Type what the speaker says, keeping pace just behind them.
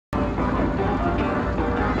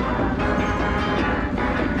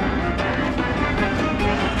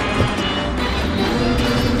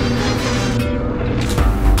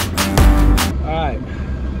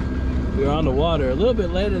We were on the water a little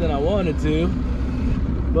bit later than I wanted to,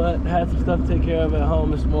 but had some stuff to take care of at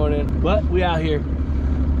home this morning. But we out here.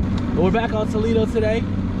 But we're back on Toledo today.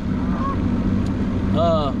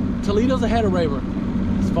 Toledo's ahead of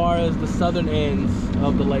Rayburn as far as the southern ends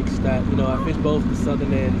of the lakes that, you know, I fished both the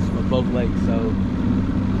southern ends of both lakes. So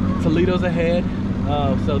Toledo's ahead.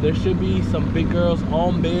 So there should be some big girls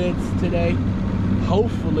on beds today.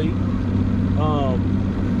 Hopefully, we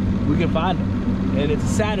can find them. And it's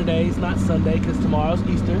Saturday, it's not Sunday, because tomorrow's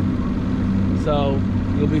Easter. So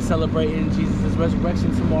we'll be celebrating Jesus'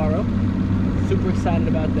 resurrection tomorrow. Super excited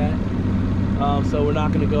about that. So we're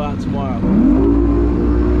not gonna go out tomorrow.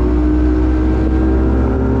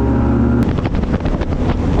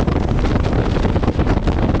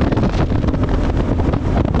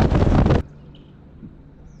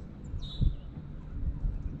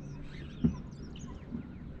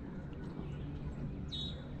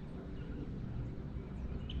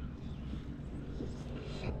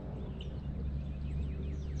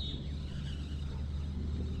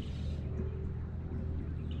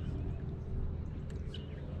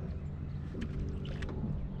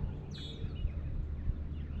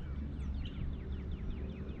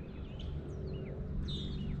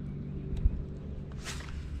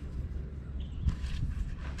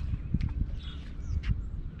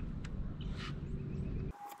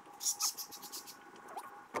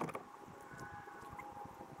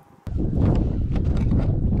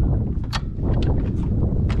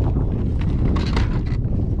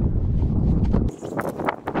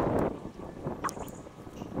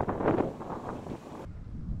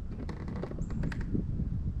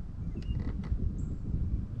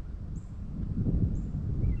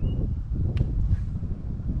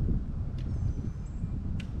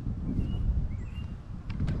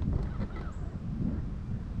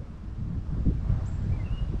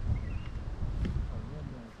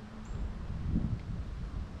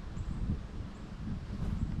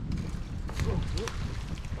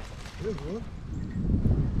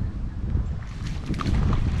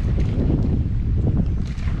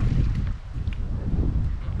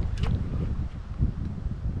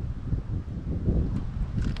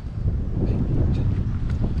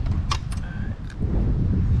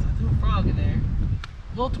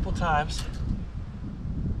 Multiple times,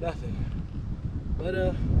 nothing. Let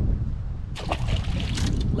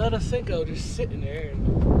a Cinco just sitting there and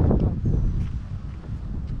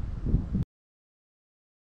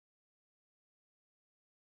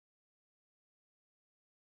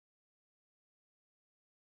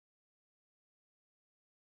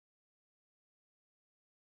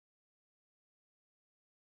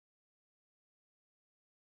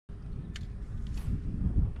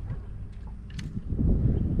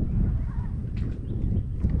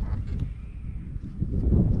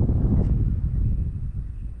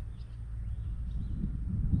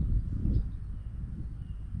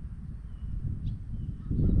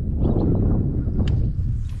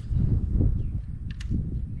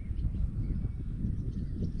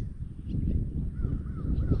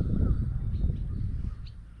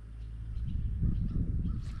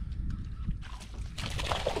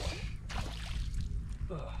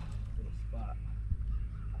little spot.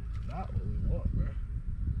 Not what we want, bro.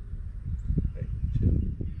 Hey, chill.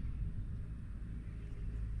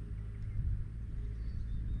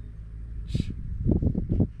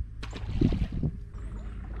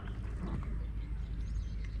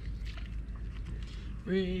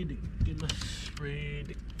 Ridiculous,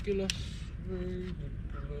 ridiculous,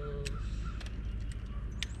 ridiculous.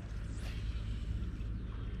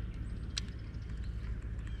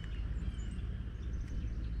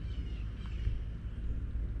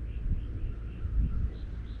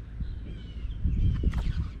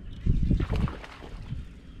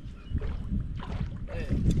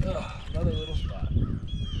 Another little spot.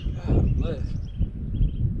 God bless.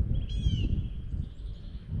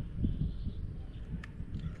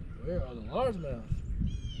 Where are the largemouths?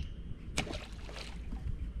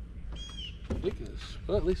 Ridiculous.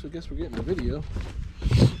 Well, at least I guess we're getting a video.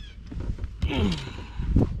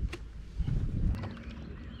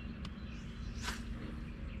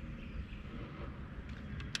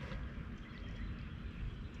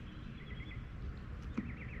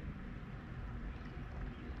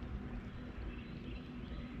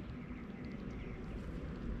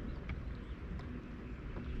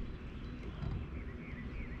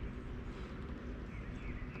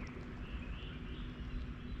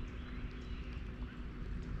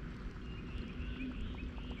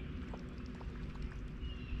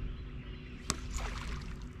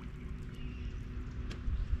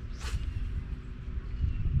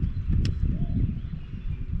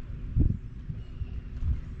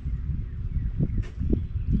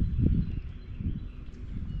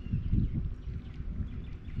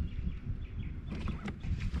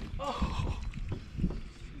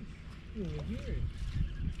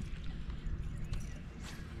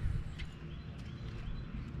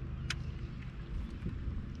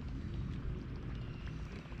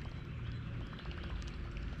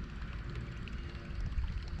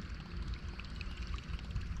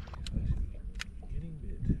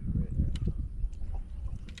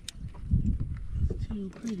 real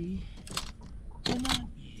pretty. They're not.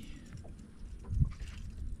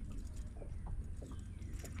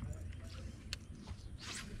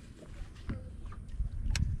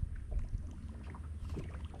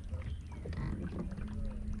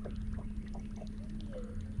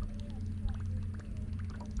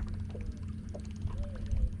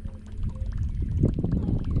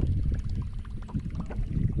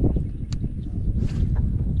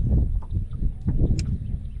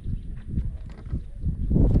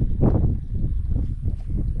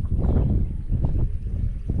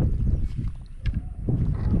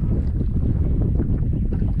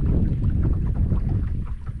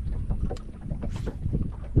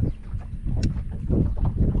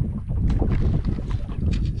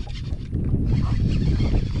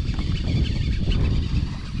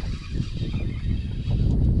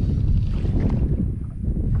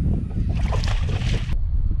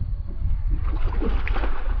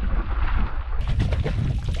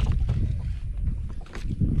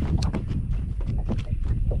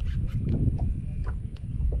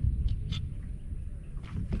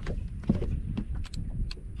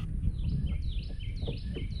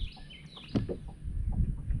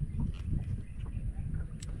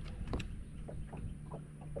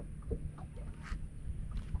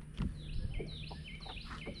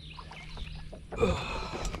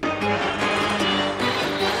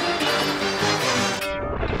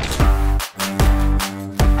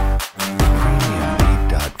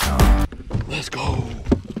 Let's go.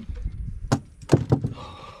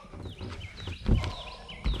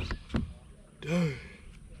 Dang.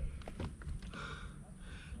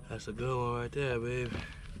 That's a good one right there, babe.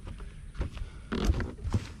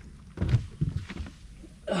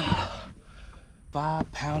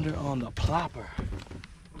 5-pounder on the plopper.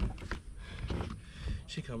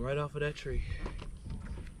 She come right off of that tree.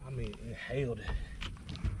 I mean, inhaled it.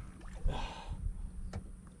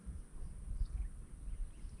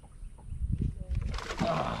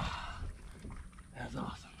 That's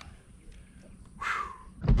awesome.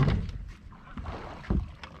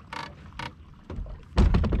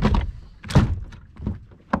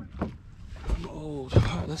 I'm old. All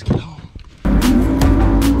right, let's get home.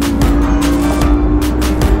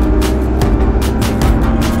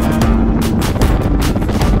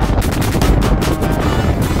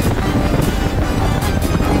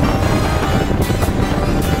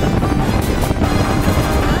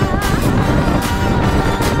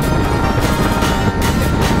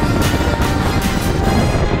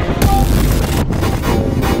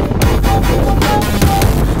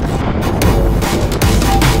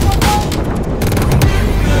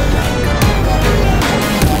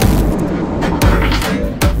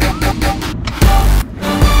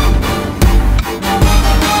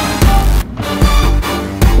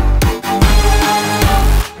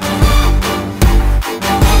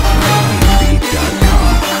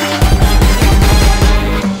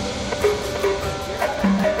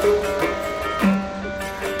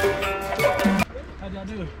 How'd y'all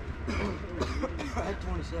do? I had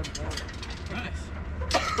 27 pounds. Nice.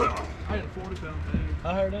 I had a 40-pound bag. I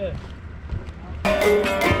heard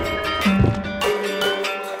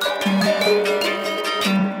that.